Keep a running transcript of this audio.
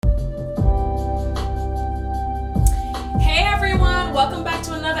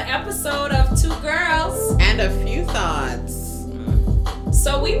episode of Two Girls and a Few Thoughts.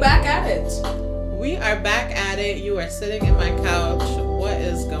 So we back at it. We are back at it. You are sitting in my couch. What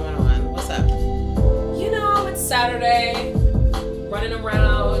is going on? What's up? You know, it's Saturday. Running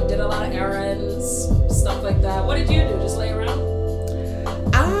around, did a lot of errands, stuff like that. What did you do? Just lay around?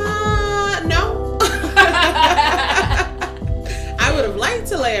 No. I would have liked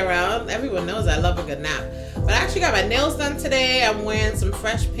to lay around. Everyone knows I love a good nap. But I actually got my nails done today. I'm wearing some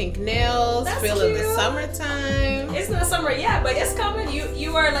fresh pink nails. That's feeling cute. the summertime. It's not summer yet, but it's coming.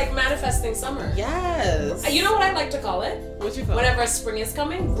 You are like manifesting summer. Yes. You know what I like to call it? What you call Whenever spring is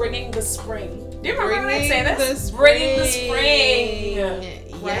coming, bringing the spring. Do you remember when I Bringing say this? the Bringing the spring.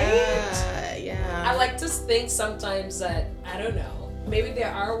 spring. Yeah, yeah. I like to think sometimes that, I don't know, maybe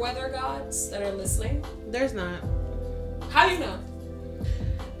there are weather gods that are listening. There's not. How do you know?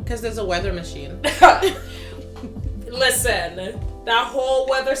 Because there's a weather machine. Listen, that whole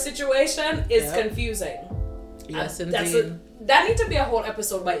weather situation is Yep. confusing. Yes, indeed. That needs to be a whole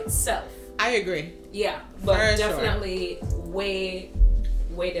episode by itself. I agree. Yeah, but For definitely way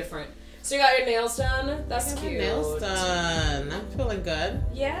different. So you got your nails done? That's Got my cute. nails done. I'm feeling good.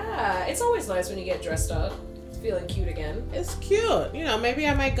 Yeah, it's always nice when you get dressed up, feeling cute again. It's cute. You know, maybe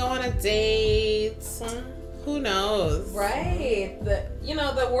I might go on a date. Who knows? Right.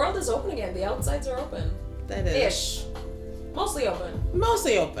 The world is open again. The outsides are open. That is. Ish. Mostly open.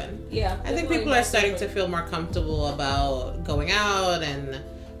 Mostly open. Yeah. I think definitely people are mostly starting to open. feel more comfortable about going out and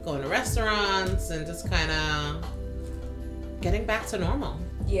going to restaurants and just kind of getting back to normal.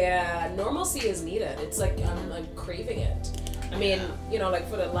 Yeah, normalcy is needed. It's like I'm craving it. I mean, like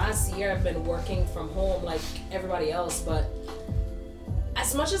for the last year I've been working from home like everybody else, but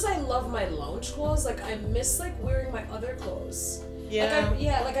as much as I love my lounge clothes, like I miss like wearing my other clothes. Yeah.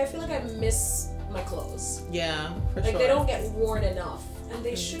 Like I feel like I miss my clothes. Yeah, for Like sure. they don't get worn enough. And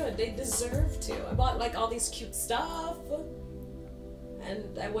they should. They deserve to. I bought like all these cute stuff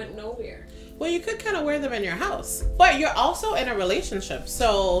and I went nowhere. Well, you could kind of wear them in your house, but you're also in a relationship,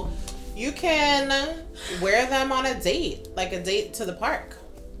 so you can wear them on a date, like a date to the park.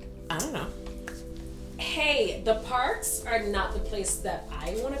 I don't know. Hey, the parks are not the place that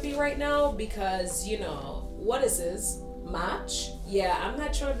I want to be right now because, what is this? March? Yeah, I'm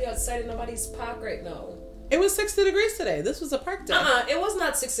not trying to be outside in nobody's park right now. It was 60 degrees today. This was a park day. It was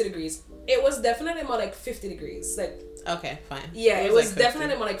not 60 degrees. It was definitely more like 50 degrees. Like, Okay, fine. yeah, it was like 50.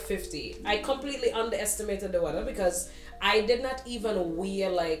 definitely more like 50. I completely underestimated the weather because I did not even wear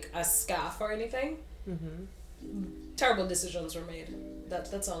like a scarf or anything. Mm-hmm. Terrible decisions were made.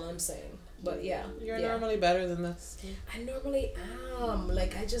 That's all I'm saying. But yeah. You're yeah. normally better than this. I normally am.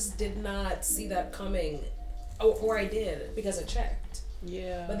 Like, I just did not see that coming. Or I did, because I checked.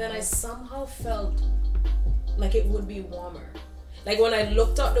 Yeah. But then I somehow felt like it would be warmer. Like, when I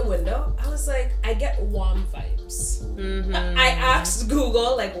looked out the window, I was like, I get warm vibes. Mm-hmm. I asked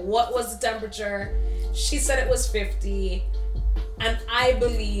Google, like, what was the temperature? She said it was 50. And I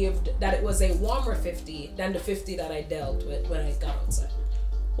believed that it was a warmer 50 than the 50 that I dealt with when I got outside.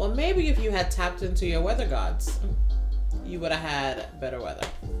 Well, maybe if you had tapped into your weather gods, you would have had better weather.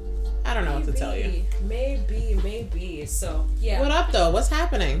 I don't know what to tell you. Maybe. So, yeah. What up, though? What's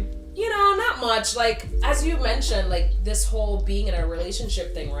happening? Not much. Like, as you mentioned, like, this whole being in a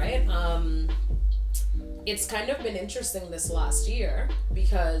relationship thing, right? It's kind of been interesting this last year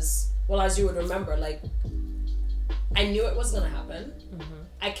because, well, as you would remember, like, I knew it was going to happen. Mm-hmm.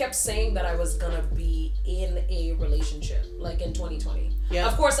 I kept saying that I was going to be in a relationship, like, in 2020. Yeah.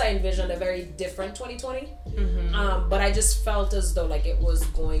 Of course, I envisioned a very different 2020. Mm-hmm. But I just felt as though, like, it was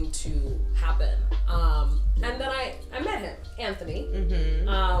going to happen. And then I met him, Anthony. Mm-hmm.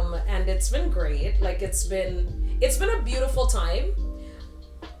 And it's been great. Like, it's been a beautiful time.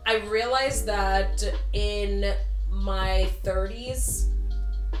 I realized that in my 30s,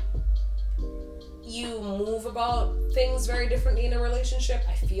 you move about things very differently in a relationship.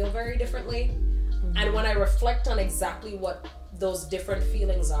 I feel very differently. Mm-hmm. And when I reflect on exactly what those different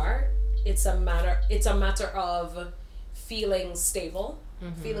feelings are, it's a matter of feeling stable,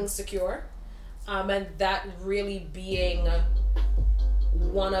 feeling secure, and that really being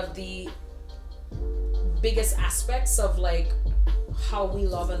one of the biggest aspects of like how we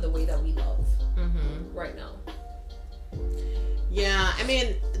love and the way that we love right now. Yeah, I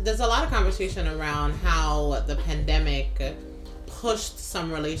mean, there's a lot of conversation around how the pandemic pushed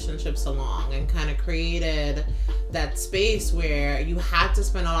some relationships along and kind of created that space where you had to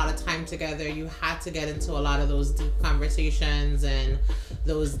spend a lot of time together. You had to get into a lot of those deep conversations and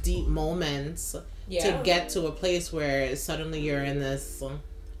those deep moments to get to a place where suddenly you're in this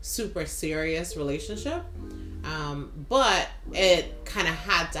super serious relationship. But it kind of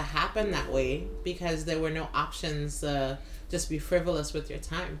had to happen that way because there were no options to just be frivolous with your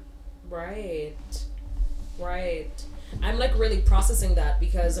time. Right. I'm like really processing that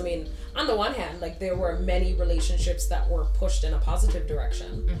because I mean, on the one hand, like there were many relationships that were pushed in a positive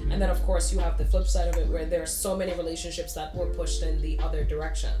direction. Mm-hmm. And then of course you have the flip side of it where there are so many relationships that were pushed in the other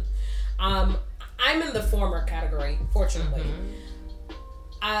direction. I'm in the former category, fortunately. Mm-hmm.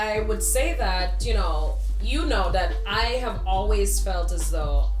 I would say that, you know that I have always felt as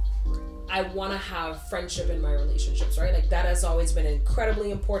though I want to have friendship in my relationships, right? Like that has always been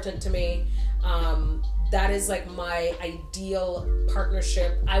incredibly important to me. That is like my ideal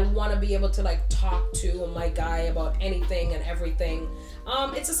partnership. I want to be able to like talk to my guy about anything and everything.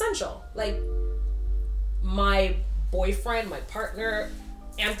 It's essential. Like my boyfriend, my partner,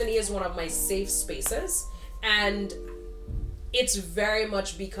 Anthony is one of my safe spaces. And it's very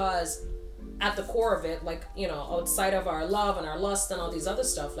much because at the core of it, like, outside of our love and our lust and all these other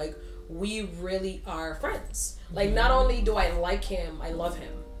stuff, like we really are friends. Like not only do I like him, I love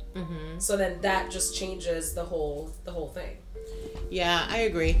him. Mm-hmm. So then that just changes the whole thing. Yeah, I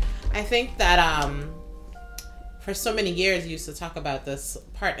agree. I think that for so many years you used to talk about this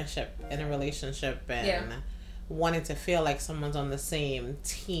partnership in a relationship and wanting to feel like someone's on the same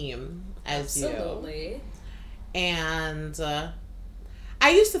team as you. Absolutely. And I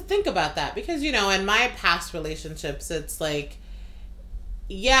used to think about that because, in my past relationships, it's like,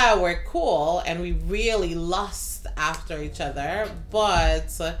 yeah, we're cool and we really lust after each other,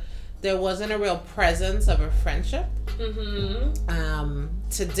 but there wasn't a real presence of a friendship. Mm-hmm.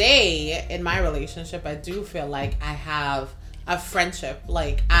 Today in my relationship, I do feel like I have a friendship.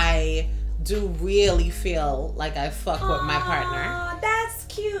 Like I do really feel like I fuck with my partner. That's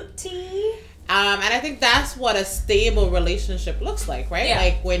cute, T. And I think that's what a stable relationship looks like, right? Yeah.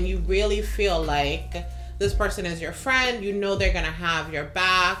 Like when you really feel like this person is your friend, they're going to have your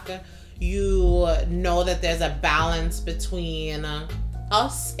back. You know that there's a balance between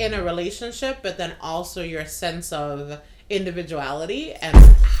us in a relationship, but then also your sense of individuality and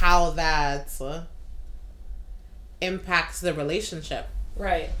how that impacts the relationship.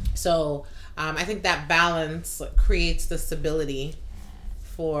 Right. So I think that balance creates the stability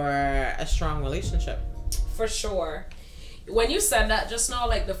for a strong relationship. For sure. When you said that just now,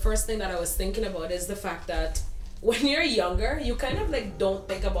 like the first thing that I was thinking about is the fact that when you're younger, you kind of like don't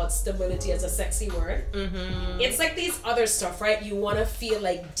think about stability as a sexy word. Mm-hmm. It's like these other stuff, right? You want to feel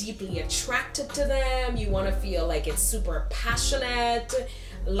like deeply attracted to them. You want to feel like it's super passionate,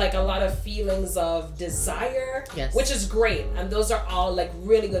 like a lot of feelings of desire, yes, which is great. And those are all like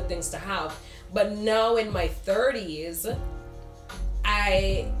really good things to have. But now in my 30s,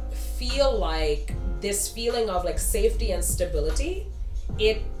 I feel like this feeling of like safety and stability,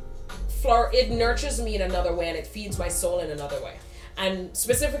 it nurtures me in another way and it feeds my soul in another way. And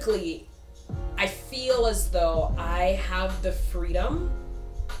specifically, I feel as though I have the freedom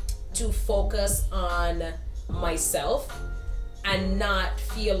to focus on myself and not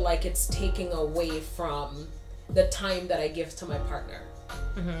feel like it's taking away from the time that I give to my partner.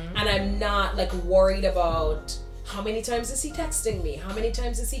 Mm-hmm. And I'm not like worried about how many times is he texting me? How many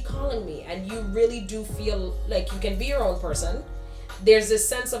times is he calling me? And you really do feel like you can be your own person. There's this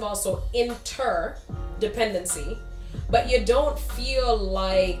sense of also interdependency, but you don't feel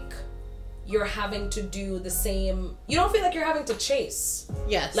like you're having to do the same. You don't feel like you're having to chase.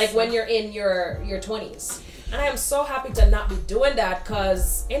 Yes. Like when you're in your 20s. And I am so happy to not be doing that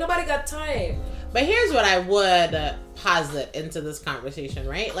because ain't nobody got time. But here's what I would posit into this conversation,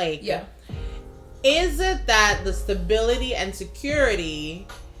 right? Like, yeah. Is it that the stability and security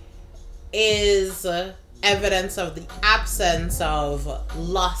is evidence of the absence of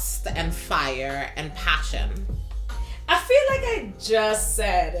lust and fire and passion? I feel like I just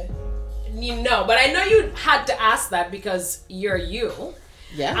said, but I know you had to ask that because you're you.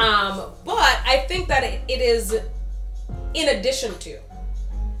 Yeah. But I think that it is in addition to.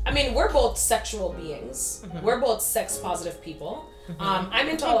 I mean, we're both sexual beings. Mm-hmm. We're both sex positive people. Mm-hmm. I'm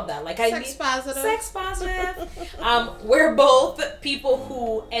into all of that. Like sex positive. Sex positive. We're both people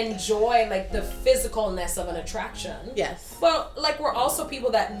who enjoy like the physicalness of an attraction. Yes. But like we're also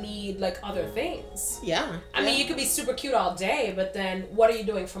people that need like other things. Yeah. I mean, you could be super cute all day, but then what are you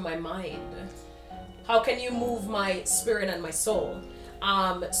doing for my mind? How can you move my spirit and my soul?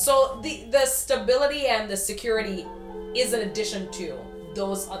 So the stability and the security is an addition to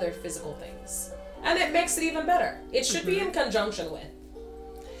those other physical things. And it makes it even better. It should be in conjunction with.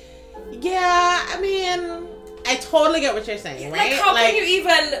 Yeah, I mean, I totally get what you're saying, right? Like, how can you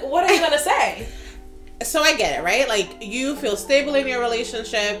even, what are you going to say? So I get it, right? Like, you feel stable in your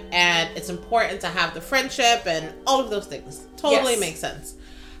relationship and it's important to have the friendship and all of those things. Totally makes sense.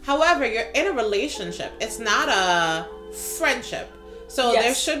 However, you're in a relationship. It's not a friendship. So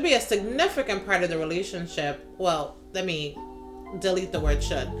there should be a significant part of the relationship. Well, let me delete the word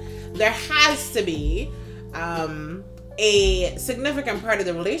should. There has to be a significant part of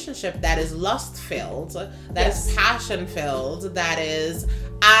the relationship that is lust-filled, that is passion-filled, that is,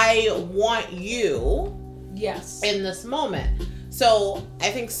 I want you in this moment. So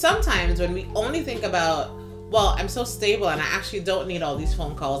I think sometimes when we only think about, well, I'm so stable and I actually don't need all these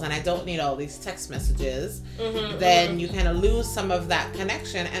phone calls and I don't need all these text messages, then you kind of lose some of that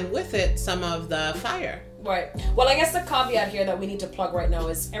connection and with it, some of the fire. Right. Well, I guess the caveat here that we need to plug right now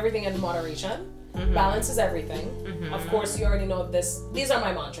is everything in moderation. Balance is everything. Of course, you already know this. These are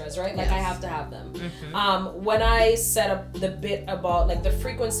my mantras, right? Like, I have to have them. When I set up the bit about like the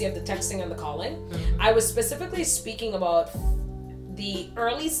frequency of the texting and the calling, I was specifically speaking about the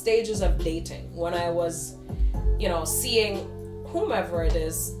early stages of dating when I was, seeing whomever it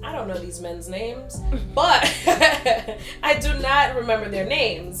is. I don't know these men's names, but I do not remember their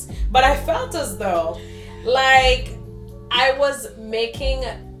names. But I felt as though like I was making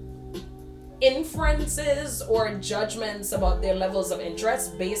inferences or judgments about their levels of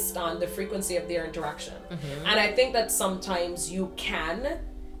interest based on the frequency of their interaction. And I think that sometimes you can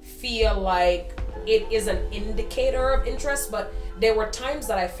feel like it is an indicator of interest, but there were times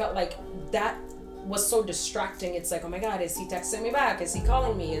that I felt like that was so distracting. It's like, oh my God, is he texting me back? Is he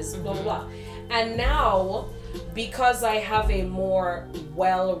calling me? Is blah, blah, blah. And now, because I have a more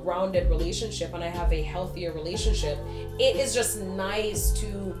well-rounded relationship and I have a healthier relationship, it is just nice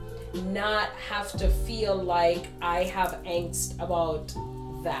to not have to feel like I have angst about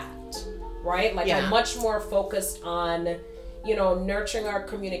that, right? Like I'm much more focused on, nurturing our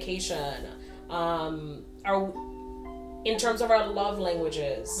communication, in terms of our love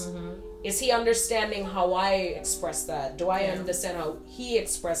languages. Is he understanding how I express that? Do I understand how he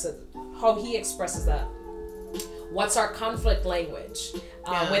expresses that? What's our conflict language?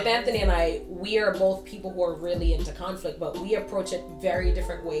 With Anthony and I, we are both people who are really into conflict, but we approach it very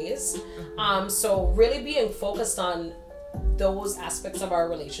different ways. So really being focused on those aspects of our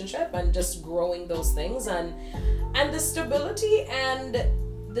relationship and just growing those things and the stability and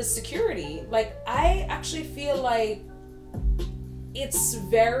the security. Like, I actually feel like it's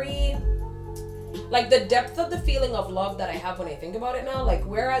very, like, the depth of the feeling of love that I have when I think about it now, like,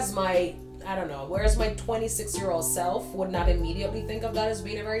 whereas my 26-year-old self would not immediately think of that as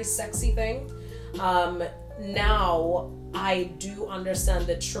being a very sexy thing, now I do understand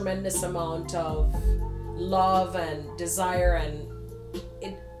the tremendous amount of love and desire, and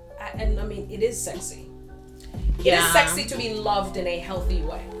it is sexy. It is sexy to be loved in a healthy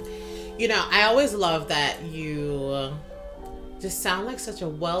way. I always love that you just sound like such a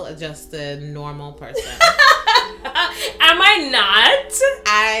well-adjusted, normal person. Am I not?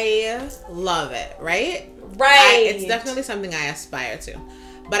 I love it, right? Right. It's definitely something I aspire to.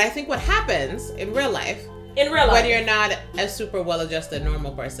 But I think what happens in real life, when you're not a super well-adjusted,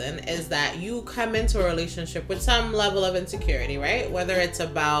 normal person, is that you come into a relationship with some level of insecurity, right? Whether it's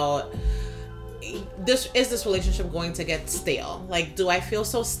about, is this relationship going to get stale? Like, do I feel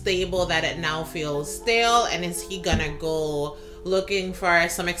so stable that it now feels stale? And is he gonna go looking for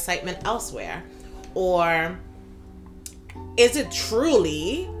some excitement elsewhere? Or is it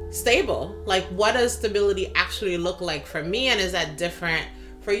truly stable? Like, what does stability actually look like for me? And is that different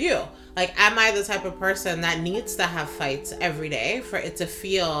for you? Like, am I the type of person that needs to have fights every day for it to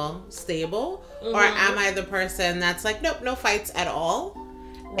feel stable? Or am I the person that's like, nope, no fights at all?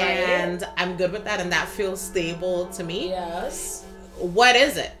 Right. And I'm good with that and that feels stable to me? Yes. What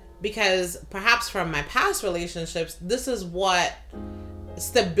is it? Because perhaps from my past relationships, this is what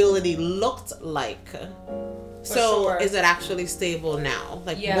stability looked like. Is it actually stable now?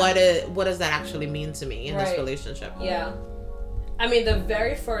 Like, what does that actually mean to me in this relationship? Yeah. I mean, the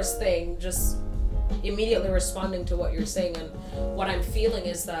very first thing, just immediately responding to what you're saying and what I'm feeling,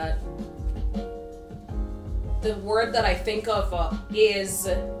 is that the word that I think of is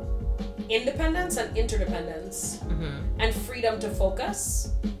independence and interdependence and freedom to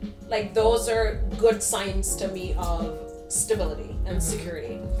focus. Like, those are good signs to me of stability and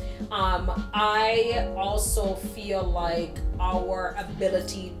security. I also feel like our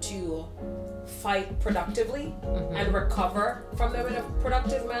ability to fight productively and recover from them in a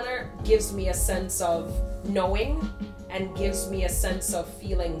productive manner gives me a sense of knowing and gives me a sense of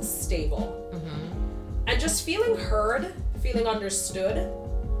feeling stable. And just feeling heard, feeling understood,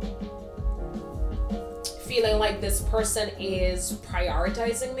 feeling like this person is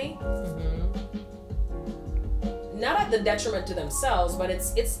prioritizing me. not at the detriment to themselves, but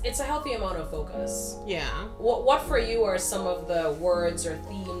it's a healthy amount of focus. Yeah. What for you are some of the words or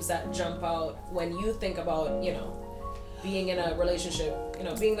themes that jump out when you think about, being in a relationship,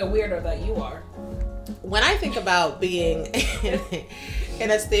 being the weirdo that you are? When I think about being in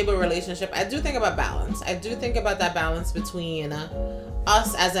a stable relationship, I do think about balance. I do think about that balance between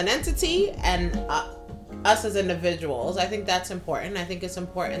us as an entity and us as individuals. I think that's important. I think it's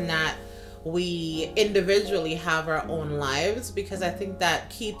important that we individually have our own lives, because I think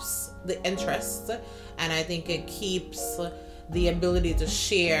that keeps the interest, and I think it keeps the ability to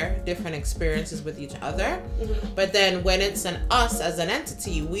share different experiences with each other. Mm-hmm. But then when it's an us as an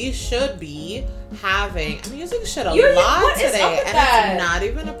entity, we should be having, I'm using shit a lot today, and it's not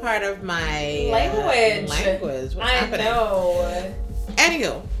even a part of my language. What's happening? Know.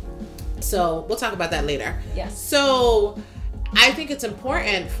 Anywho, so we'll talk about that later. Yes. So I think it's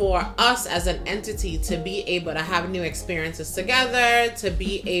important for us as an entity to be able to have new experiences together, to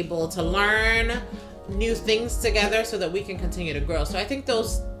be able to learn new things together so that we can continue to grow. So I think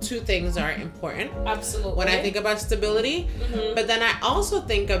those two things are important. Absolutely. When I think about stability. Mm-hmm. But then I also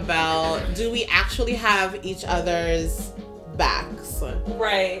think about, do we actually have each other's backs?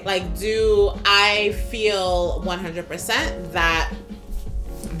 Right. Like, do I feel 100% that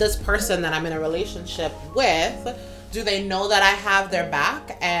this person that I'm in a relationship with, do they know that I have their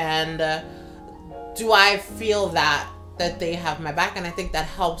back? And do I feel that they have my back? And I think that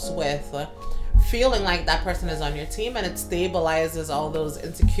helps with feeling like that person is on your team, and it stabilizes all those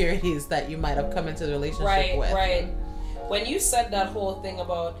insecurities that you might have come into the relationship with. Right. When you said that whole thing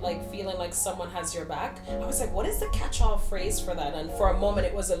about like feeling like someone has your back, I was like, what is the catch-all phrase for that? And for a moment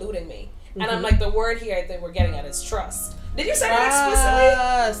it was eluding me. And I'm like, the word here I think we're getting at is trust. Did you say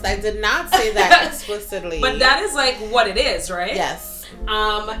that explicitly? I did not say that explicitly. But that is like what it is, right? Yes.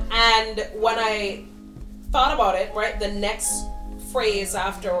 And when I thought about it, right, the next phrase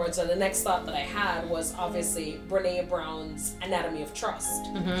afterwards, and the next thought that I had was obviously Brene Brown's Anatomy of Trust.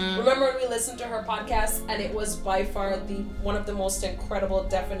 Mm-hmm. Remember when we listened to her podcast, and it was by far one of the most incredible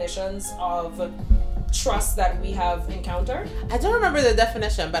definitions of trust that we have encountered? I don't remember the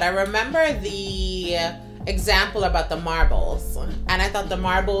definition, but I remember the example about the marbles, and I thought the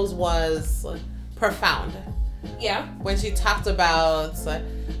marbles was profound. Yeah. When she talked about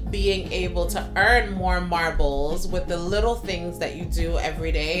being able to earn more marbles with the little things that you do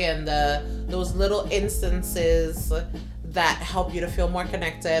every day, and those little instances that help you to feel more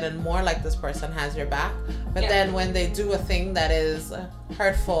connected and more like this person has your back. But then when they do a thing that is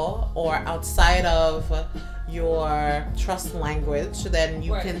hurtful or outside of your trust language, then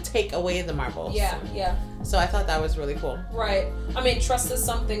you can take away the marbles. Yeah. So I thought that was really cool. Right. I mean, trust is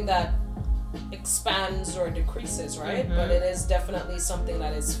something that expands or decreases, right? Mm-hmm. But it is definitely something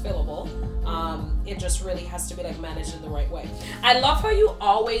that is fillable. It just really has to be like managed in the right way. I love how you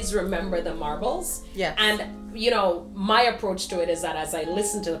always remember the marbles. Yes. And my approach to it is that as I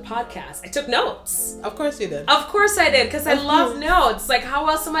listened to the podcast, I took notes. Of course you did. Of course I did, because I love notes. Like, how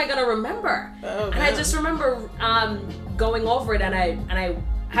else am I gonna remember? Oh, and I just remember going over it, and I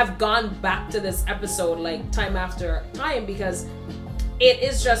have gone back to this episode like time after time, because it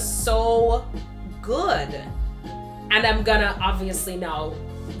is just so good. And I'm gonna obviously now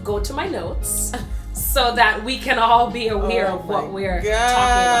go to my notes so that we can all be aware of what we're talking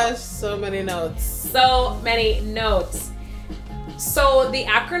about. So many notes. So many notes. So the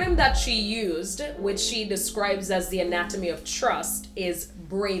acronym that she used, which she describes as the anatomy of trust, is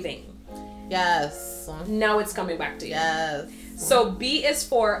BRAVING. Yes. Now it's coming back to you. Yes. So B is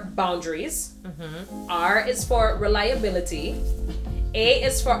for boundaries. Mm-hmm. R is for reliability. A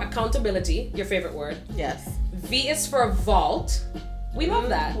is for accountability, your favorite word. Yes. V is for vault. We love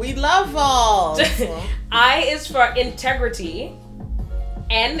that. We love vault. I is for integrity.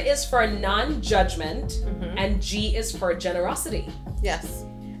 N is for non-judgment. Mm-hmm. And G is for generosity. Yes.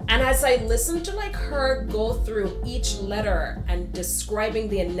 And as I listened to like her go through each letter and describing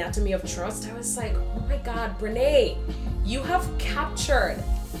the anatomy of trust, I was like, oh my God, Brene, you have captured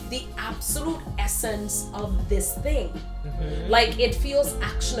the absolute essence of this thing. Mm-hmm. Like, it feels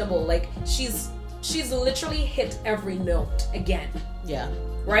actionable. Like she's literally hit every note again. Yeah.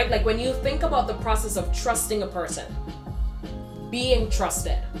 Right? Like when you think about the process of trusting a person, being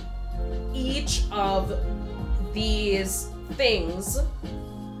trusted, each of these things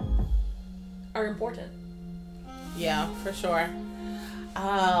are important. Yeah, for sure.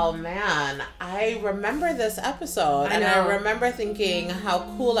 Oh man, I remember this episode, and I remember thinking how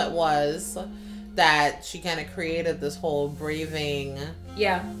cool it was that she kind of created this whole braving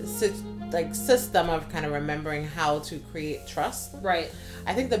system of kind of remembering how to create trust. Right.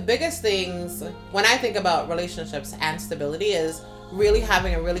 I think the biggest things when I think about relationships and stability is really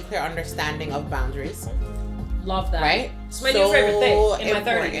having a really clear understanding of boundaries. Love that. Right? It's my new favorite thing in my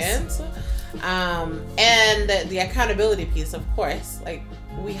 30s. And the accountability piece, of course. Like,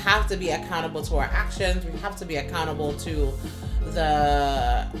 we have to be accountable to our actions. We have to be accountable to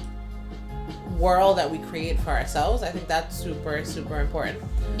the world that we create for ourselves. I think that's super, super important.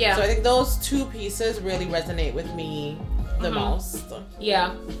 Yeah. So I think those two pieces really resonate with me the most.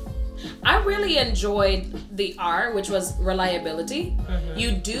 Yeah. I really enjoyed the R, which was reliability.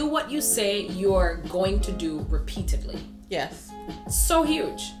 You do what you say you're going to do repeatedly. Yes. So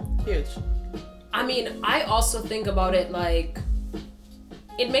huge. Huge. I mean, I also think about it like,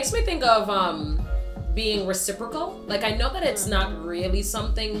 it makes me think of being reciprocal. Like, I know that it's not really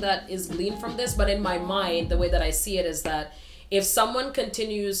something that is gleaned from this, but in my mind, the way that I see it is that if someone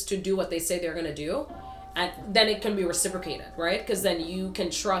continues to do what they say they're going to do, and then it can be reciprocated, right? Because then you can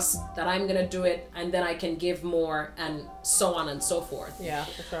trust that I'm going to do it, and then I can give more, and so on and so forth. Yeah,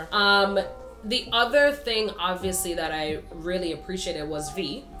 for sure. The other thing, obviously, that I really appreciated was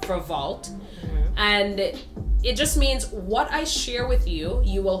V for Vault. And it just means what I share with you,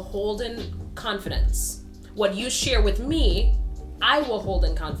 you will hold in confidence. What you share with me, I will hold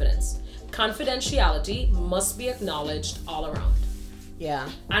in confidence. Confidentiality must be acknowledged all around. Yeah.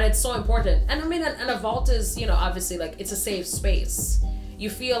 And it's so important. And I mean, and a vault is, you know, obviously, like, it's a safe space. You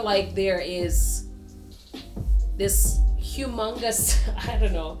feel like there is this humongous, I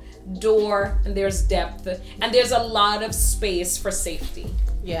don't know, door, and there's depth, and there's a lot of space for safety.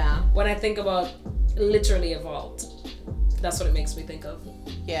 Yeah. When I think about literally a vault, that's what it makes me think of.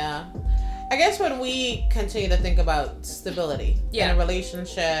 Yeah. I guess when we continue to think about stability in a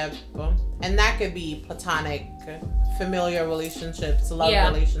relationship, and that could be platonic, familiar relationships, love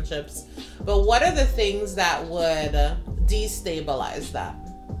relationships, but what are the things that would destabilize that?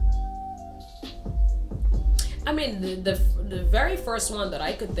 I mean, the very first one that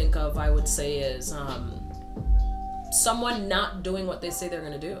I could think of, I would say, is someone not doing what they say they're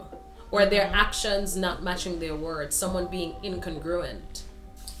going to do, or their actions not matching their words, someone being incongruent.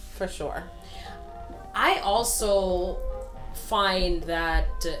 For sure. I also find that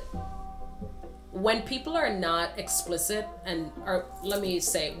when people are not explicit or let me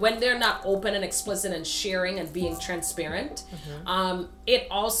say, when they're not open and explicit and sharing and being transparent, it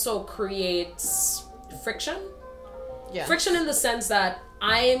also creates friction. Yeah. Friction in the sense that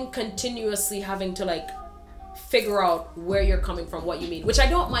I'm continuously having to, like, figure out where you're coming from, what you mean, which I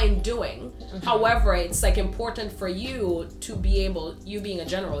don't mind doing. However, it's, like, important for you to be able, you being a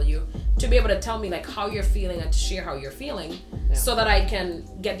general, to be able to tell me, like, how you're feeling and to share how you're feeling, so that I can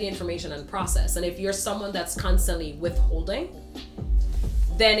get the information and process. And if you're someone that's constantly withholding,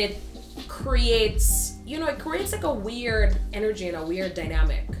 then it creates, like a weird energy and a weird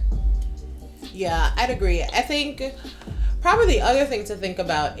dynamic. Yeah, I'd agree. I think probably the other thing to think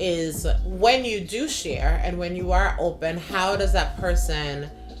about is when you do share and when you are open, how does that person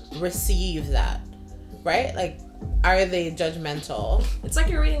receive that? Right? Like, are they judgmental? It's like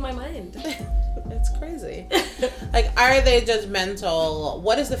you're reading my mind. It's crazy. Like, are they judgmental?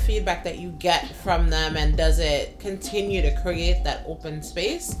 What is the feedback that you get from them? And does it continue to create that open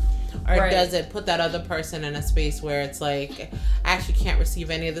space? Or does it put that other person in a space where it's like, I actually can't receive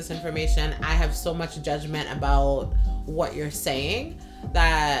any of this information. I have so much judgment about what you're saying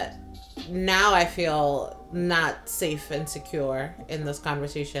that now I feel not safe and secure in this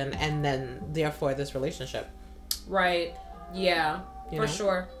conversation, and then therefore this relationship. Right. Yeah, for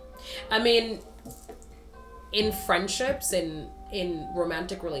sure. I mean, in friendships, in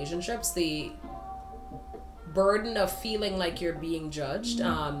romantic relationships, the burden of feeling like you're being judged,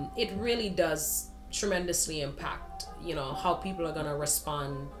 it really does tremendously impact, how people are gonna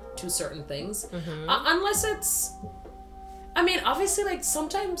respond to certain things. Unless it's, I mean, obviously, like,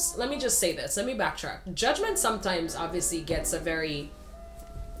 sometimes, let me just say this, let me backtrack. Judgment sometimes obviously gets a very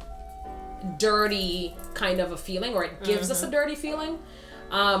dirty kind of a feeling, or it gives us a dirty feeling.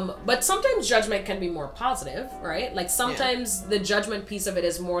 But sometimes judgment can be more positive, right? Like, sometimes the judgment piece of it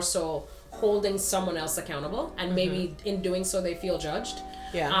is more so holding someone else accountable, and maybe in doing so they feel judged.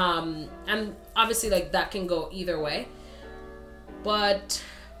 And obviously, like, that can go either way. But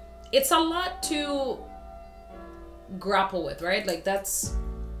it's a lot to grapple with, right? Like, that's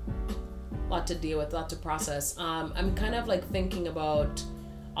a lot to deal with, a lot to process. I'm kind of, like, thinking about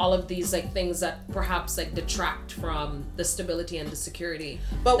all of these, like, things that perhaps, like, detract from the stability and the security.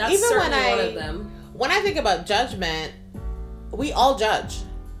 But that's even certainly one of them. when I think about judgment, we all judge.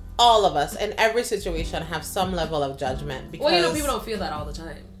 all of us in every situation have some level of judgment, because well, people don't feel that all the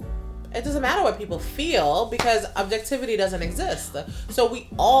time. It doesn't matter what people feel, because objectivity doesn't exist. So we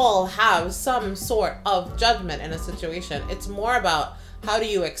all have some sort of judgment in a situation. It's more about how do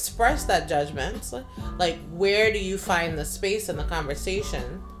you express that judgment? Like, where do you find the space in the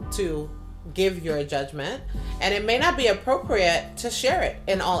conversation to give your judgment? And it may not be appropriate to share it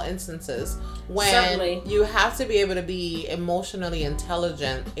in all instances. When Certainly. You have to be able to be emotionally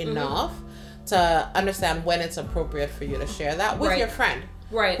intelligent enough to understand when it's appropriate for you to share that with your friend.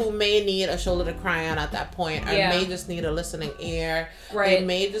 Right. Who may need a shoulder to cry on at that point, or may just need a listening ear. Right. They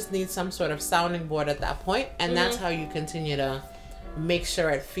may just need some sort of sounding board at that point, and that's how you continue to make sure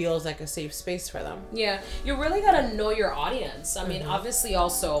it feels like a safe space for them. Yeah. You really gotta know your audience. I mean, obviously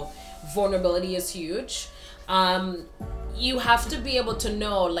also vulnerability is huge. You have to be able to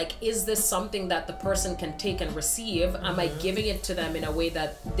know, like, is this something that the person can take and receive? Am I giving it to them in a way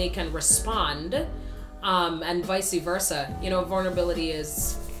that they can respond? And vice versa. You know, vulnerability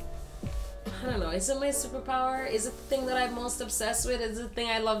is, I don't know, is it my superpower? Is it the thing that I'm most obsessed with? Is it the thing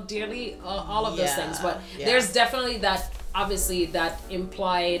I love dearly? All of those things. But there's definitely that, obviously, that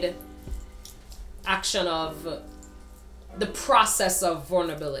implied action of the process of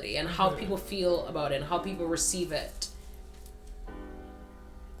vulnerability and how people feel about it and how people receive it.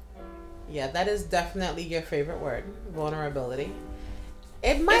 Yeah, that is definitely your favorite word, vulnerability.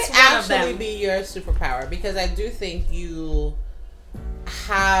 It might It's one of actually them. be your superpower, because I do think you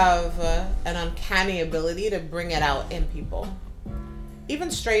have an uncanny ability to bring it out in people.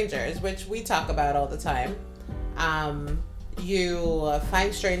 Even strangers, which we talk about all the time. You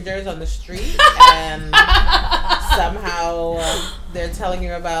find strangers on the street and somehow they're telling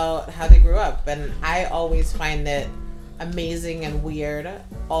you about how they grew up. And I always find it amazing and weird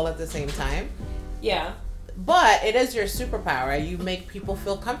all at the same time. Yeah. But it is your superpower. You make people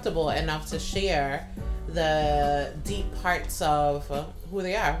feel comfortable enough to share the deep parts of who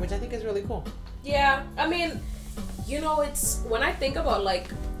they are, which I think is really cool. Yeah, I mean, you know, it's when I think about like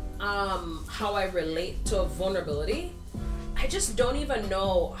how I relate to vulnerability, I just don't even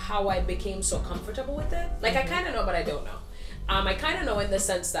know how I became so comfortable with it. Like, I kind of know, but I don't know. I kind of know in the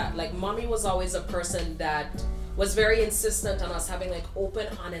sense that, like, mommy was always a person that was very insistent on us having like open,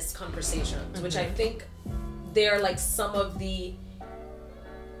 honest conversations, which I think they're like some of the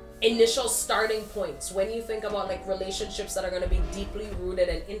initial starting points when you think about like relationships that are going to be deeply rooted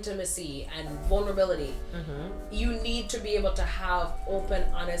in intimacy and vulnerability. You need to be able to have open,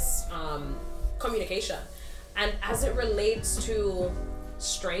 honest communication. And as it relates to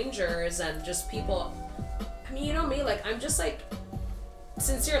strangers and just people, I mean, you know me, like, I'm just like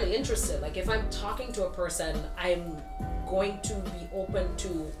sincerely interested. Like, if I'm talking to a person, I'm going to be open to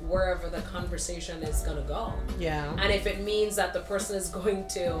wherever the conversation is gonna go. Yeah. And if it means that the person is going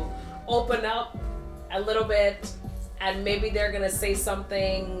to open up a little bit and maybe they're gonna say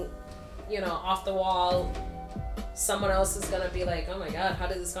something, you know, off the wall, someone else is gonna be like, oh my god, how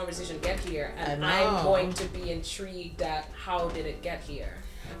did this conversation get here? And I'm going to be intrigued at how did it get here.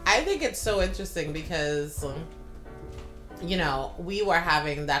 I think it's so interesting because, you know, we were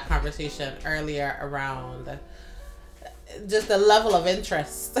having that conversation earlier around just the level of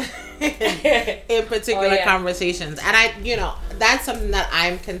interest in particular conversations. And I, you know, that's something that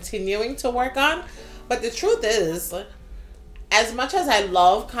I'm continuing to work on. But the truth is, as much as I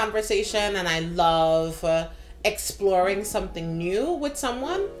love conversation and I love exploring something new with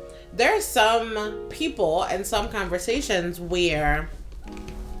someone, there are some people and some conversations where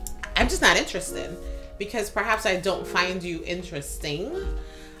I'm just not interested because perhaps I don't find you interesting.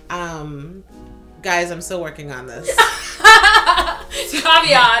 Guys, I'm still working on this.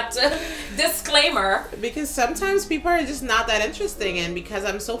 Caveat, disclaimer. Because sometimes people are just not that interesting, and because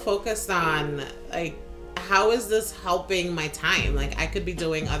I'm so focused on, like, how is this helping my time? Like, I could be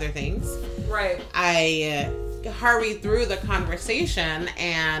doing other things. Right. I hurry through the conversation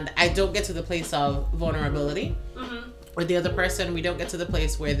and I don't get to the place of vulnerability. Or the other person, we don't get to the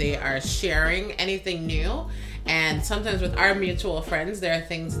place where they are sharing anything new. And sometimes with our mutual friends, there are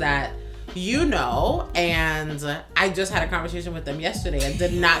things that you know, and I just had a conversation with them yesterday and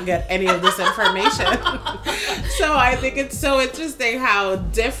did not get any of this information. So I think it's so interesting how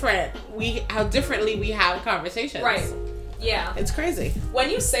differently we have conversations. Right. Yeah. It's crazy. When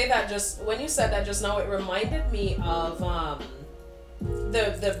you said that just now, it reminded me of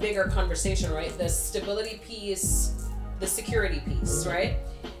the bigger conversation, right? The stability piece, the security piece, right?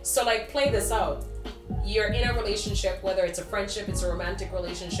 So, like, play this out. You're in a relationship, whether it's a friendship, it's a romantic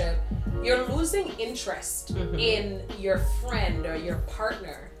relationship, you're losing interest in your friend or your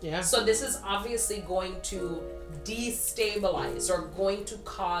partner. Yeah. So this is obviously going to destabilize or going to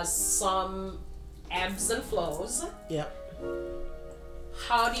cause some ebbs and flows, Yep.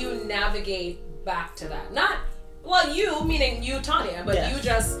 how do you navigate back to that? Not, well, you, meaning you, Tanya, but Yes. you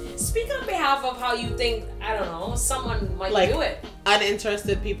just speak on behalf of how you think, I don't know, someone might Like- do it.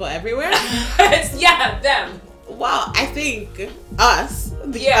 Uninterested people everywhere. Yeah, them. Well, I think us,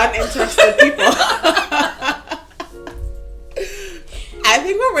 the Yeah. uninterested people. I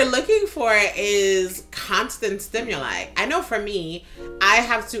think what we're looking for is constant stimuli. I know for me, I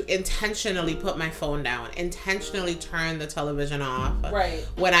have to intentionally put my phone down, intentionally turn the television off Right.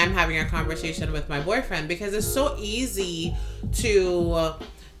 when I'm having a conversation with my boyfriend, because it's so easy to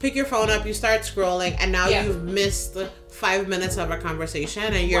pick your phone up, you start scrolling, and now Yeah. you've missed 5 minutes of a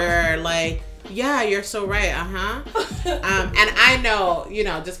conversation, and you're like, yeah, you're so right, and I know,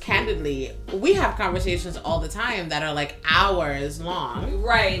 just candidly, we have conversations all the time that are like hours long.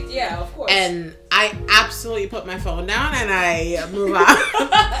 Right, yeah, of course. And I absolutely put my phone down and I move on.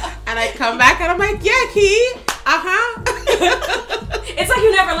 And I come back and I'm like, yeah, Key, It's like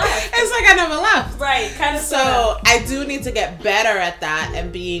you never left. It's like I never left. Right, kind of. So I do need to get better at that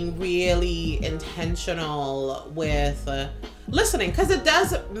and being really intentional with listening, because it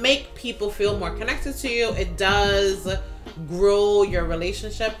does make people feel more connected to you. It does grow your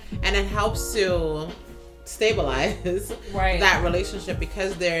relationship, and it helps to stabilize that relationship,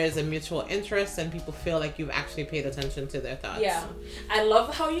 because there is a mutual interest and people feel like you've actually paid attention to their thoughts. Yeah, I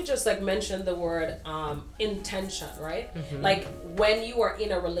love how you just like mentioned the word intention, right? Mm-hmm. Like when you are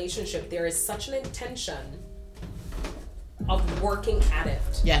in a relationship, there is such an intention of working at it.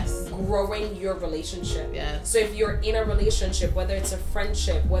 Yes. Growing your relationship. Yes. So if you're in a relationship, whether it's a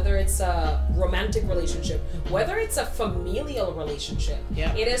friendship, whether it's a romantic relationship, whether it's a familial relationship,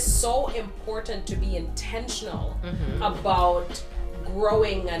 it is so important to be intentional about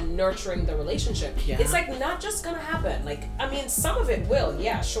growing and nurturing the relationship. Yeah. It's like not just gonna happen. Like, I mean, some of it will,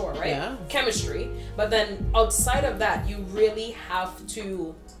 yeah, sure, right? Yeah. Chemistry. But then outside of that, you really have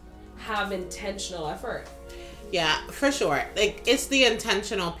to have intentional effort. Yeah, for sure. Like, it's the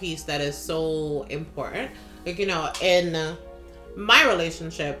intentional piece that is so important. Like, in my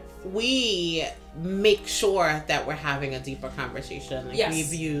relationship, we make sure that we're having a deeper conversation. Like,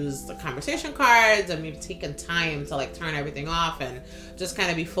 we've used the conversation cards and we've taken time to like turn everything off and just kind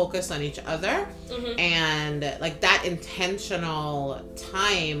of be focused on each other. And like that intentional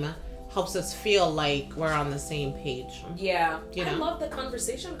time helps us feel like we're on the same page. Yeah. I love the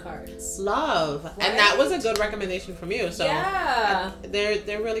conversation cards. Love. Right? And that was a good recommendation from you. So yeah.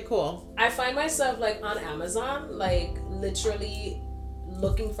 They're really cool. I find myself like on Amazon, like literally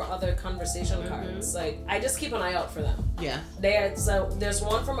looking for other conversation cards. Like I just keep an eye out for them. Yeah. There's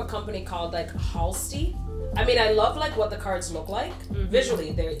one from a company called like Halsey. I mean, I love like what the cards look like.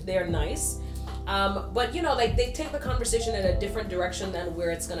 Visually, they're nice. But like they take the conversation in a different direction than where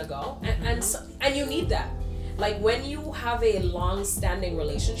it's gonna go, and you need that. Like when you have a long-standing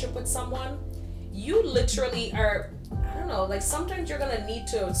relationship with someone, you literally are, I don't know, like sometimes you're gonna need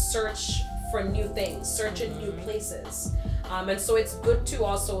to search for new things, search in new places, and so it's good to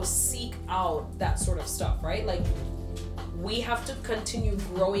also seek out that sort of stuff, right? Like we have to continue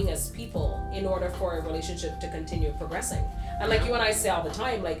growing as people in order for a relationship to continue progressing. And like you and I say all the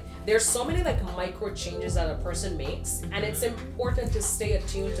time, like there's so many like micro changes that a person makes, and it's important to stay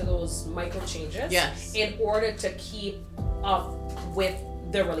attuned to those micro changes in order to keep up with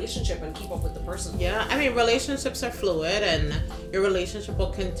the relationship and keep up with the person. Yeah, I mean, relationships are fluid, and your relationship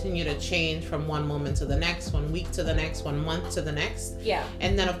will continue to change from one moment to the next, 1 week to the next, 1 month to the next. Yeah.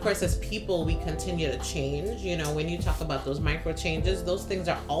 And then, of course, as people, we continue to change. When you talk about those micro changes, those things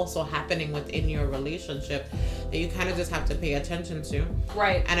are also happening within your relationship that you kind of just have to pay attention to.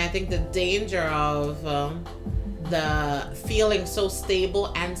 Right. And I think the danger of the feeling so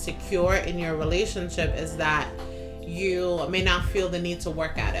stable and secure in your relationship is that you may not feel the need to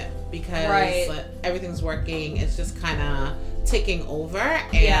work at it because everything's working. It's just kind of ticking over,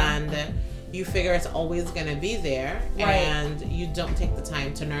 and you figure it's always going to be there, and you don't take the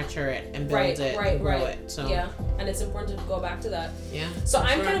time to nurture it and build it and grow it. So yeah, and it's important to go back to that. Yeah. So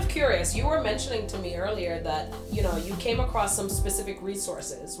I'm kind of curious. You were mentioning to me earlier that you came across some specific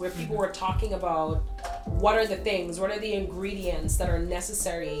resources where people were talking about what are the ingredients that are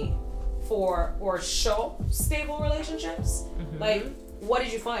necessary for or show stable relationships. Like, what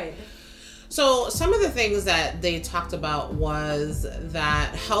did you find? So some of the things that they talked about was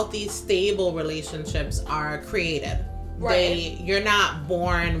that healthy, stable relationships are created. Right. You're not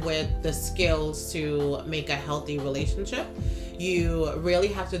born with the skills to make a healthy relationship. You really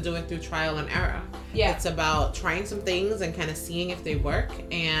have to do it through trial and error. Yeah. It's about trying some things and kind of seeing if they work.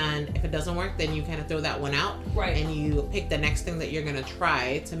 And if it doesn't work, then you kind of throw that one out. Right. And you pick the next thing that you're going to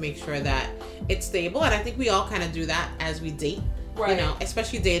try to make sure that it's stable. And I think we all kind of do that as we date. Right. You know,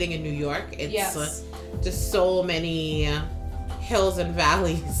 especially dating in New York. It's Yes. just so many hills and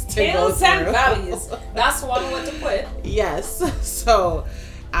valleys to Hills go and through. valleys. That's one way to put it. Yes. So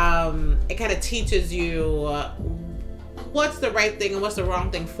it kind of teaches you what's the right thing and what's the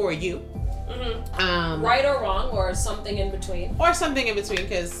wrong thing for you. Mm-hmm. Right or wrong, or something in between. Or something in between,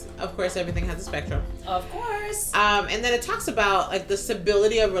 because of course everything has a spectrum. Of course. And then it talks about like the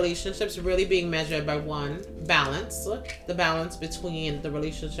stability of relationships really being measured by one, balance, the balance between the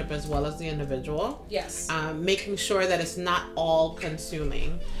relationship as well as the individual. Yes. Making sure that it's not all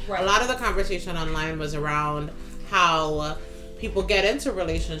consuming. Right. A lot of the conversation online was around how people get into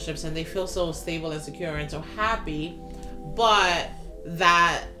relationships and they feel so stable and secure and so happy, but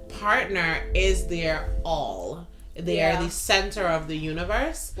that partner is their all. They are the center of the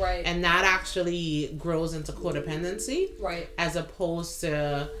universe. Right. And that actually grows into codependency. Right. As opposed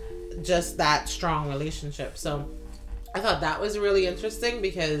to just that strong relationship. So I thought that was really interesting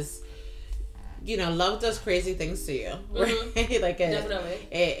because, you know, love does crazy things to you. Mm-hmm. Right? Like Definitely.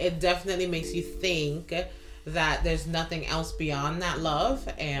 It definitely makes you think that there's nothing else beyond that love,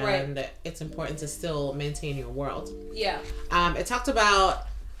 and it's important to still maintain your world. Yeah. It talked about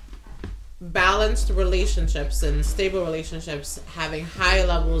balanced relationships and stable relationships having high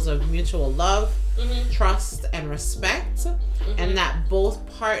levels of mutual love, trust, and respect, and that both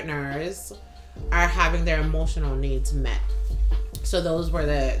partners are having their emotional needs met. So those were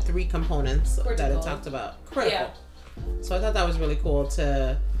the 3 components that it talked about. Critical. Yeah. So I thought that was really cool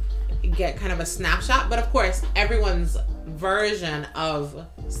to get kind of a snapshot, but of course everyone's version of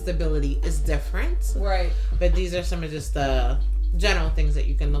stability is different. Right. But these are some of just the general things that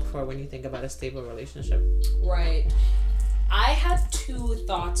you can look for when you think about a stable relationship. Right. I had 2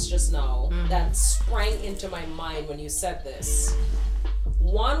 thoughts just now that sprang into my mind when you said this.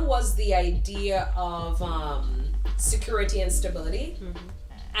 One was the idea of security and stability.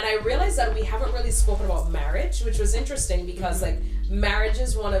 And I realized that we haven't really spoken about marriage, which was interesting because like marriage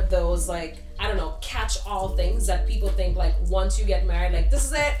is one of those like, I don't know, catch-all things that people think like once you get married, like this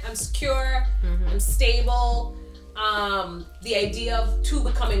is it, I'm secure, I'm stable. The idea of 2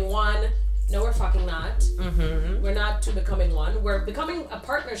 becoming 1, no, we're fucking not. We're not 2 becoming 1. We're becoming a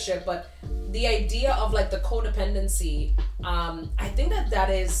partnership, but the idea of like the codependency, I think that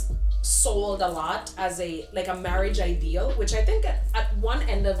is sold a lot as a marriage ideal, which I think at one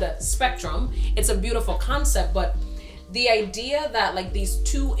end of the spectrum, it's a beautiful concept, but the idea that like these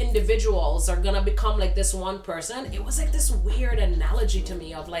 2 individuals are gonna become like this one person, it was like this weird analogy to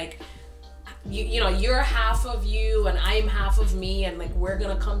me of like, you know, you're half of you and I'm half of me and like we're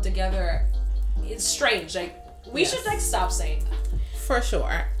gonna come together. It's strange. Like we should like stop saying that. For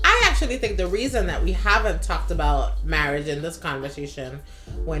sure. I actually think the reason that we haven't talked about marriage in this conversation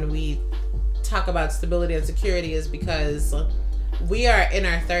when we talk about stability and security is because we are in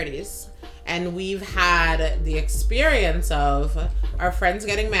our 30s and we've had the experience of our friends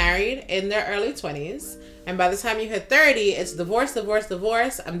getting married in their early 20s. And by the time you hit 30, it's divorce, divorce,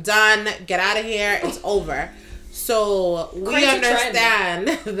 divorce. I'm done. Get out of here. It's over. So we Crazy understand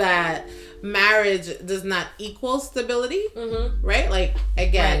that marriage does not equal stability, right? Like,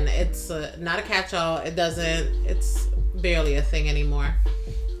 again, it's not a catch-all. It's barely a thing anymore.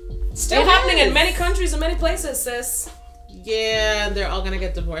 Still happening in many countries and many places, sis. Yeah, they're all going to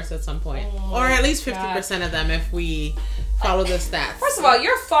get divorced at some point. Or at least 50% of them if we follow the stats. First of all,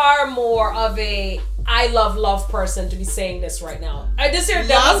 you're far more of a I love person to be saying this right now. This your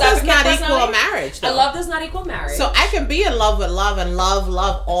love does not equal marriage, though. Love does not equal marriage. So I can be in love with love and love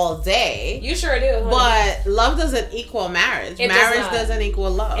all day. You sure do. Honey. But love doesn't equal marriage. Marriage doesn't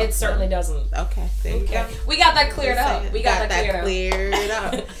equal love. It certainly doesn't. Okay, there you go. We got that cleared up. We got that cleared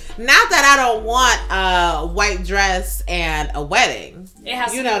up. Not that I don't want a white dress and a wedding. It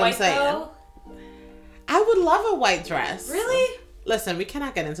has to be know what white, I'm saying? though? I would love a white dress. Really? Listen, we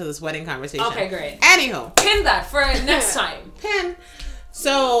cannot get into this wedding conversation. Okay, great. Anywho. Pin that for next time. Pin.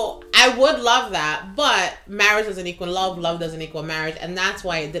 So, I would love that, but marriage doesn't equal love. Love doesn't equal marriage. And that's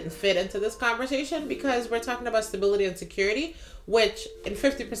why it didn't fit into this conversation, because we're talking about stability and security, which in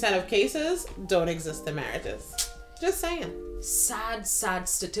 50% of cases don't exist in marriages. Just saying. Sad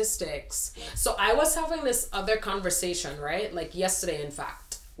statistics. So I was having this other conversation, right? Like yesterday, in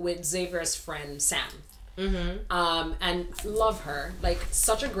fact, with Xavier's friend, Sam. And love her, like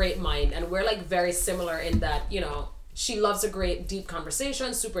such a great mind, and we're like very similar in that, you know, she loves a great deep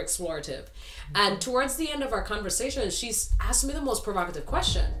conversation, super explorative. And towards the end of our conversation, she's asked me the most provocative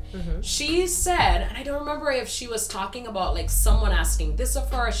question. She said, and I don't remember if she was talking about like someone asking this of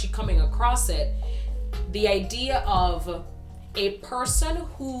her, or she coming across it, the idea of a person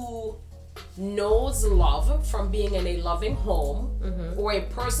who knows love from being in a loving home, or a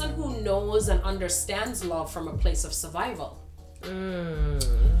person who knows and understands love from a place of survival.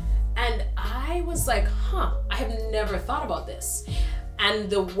 And I was like, I have never thought about this. And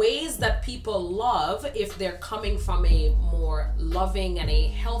the ways that people love, if they're coming from a more loving and a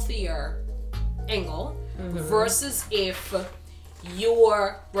healthier angle, versus if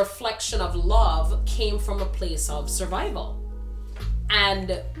your reflection of love came from a place of survival.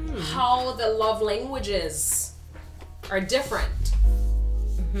 And how the love languages are different.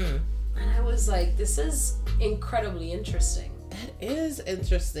 And I was like, this is incredibly interesting. That is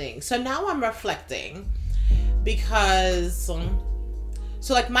interesting. So now I'm reflecting because,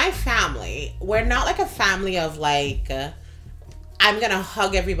 so like my family, we're not like a family of like, I'm going to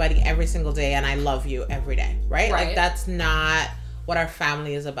hug everybody every single day and I love you every day, right? Like that's not what our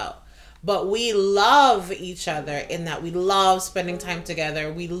family is about. But we love each other in that we love spending time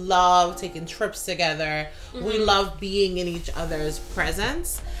together. We love taking trips together. We love being in each other's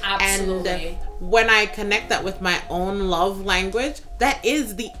presence. Absolutely. And when I connect that with my own love language, that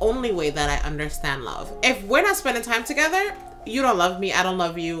is the only way that I understand love. If we're not spending time together, you don't love me, I don't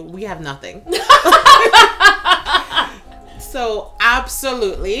love you, we have nothing. So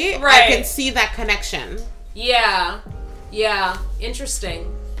absolutely, I can see that connection. Yeah.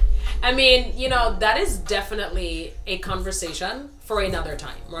 Interesting. I mean, you know, that is definitely a conversation for another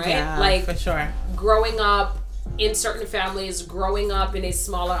time, right? Yeah, like for sure. Growing up in certain families, growing up in a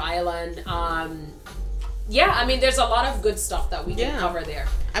smaller island. Yeah, I mean, there's a lot of good stuff that we can cover there.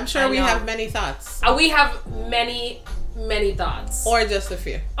 I'm sure we have many thoughts. We have many thoughts. Or just a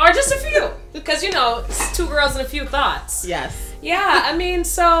few. Because, you know, it's two girls and a few thoughts. Yes. Yeah, I mean,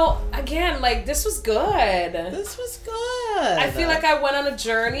 so, again, like, this was good. This was good. I feel like I went on a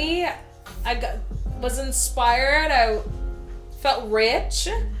journey. Was inspired. I felt rich.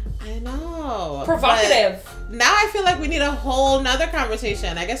 I know. Provocative. But now I feel like we need a whole nother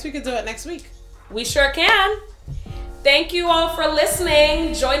conversation. I guess we could do it next week. We sure can. Thank you all for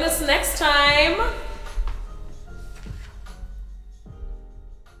listening. Join us next time.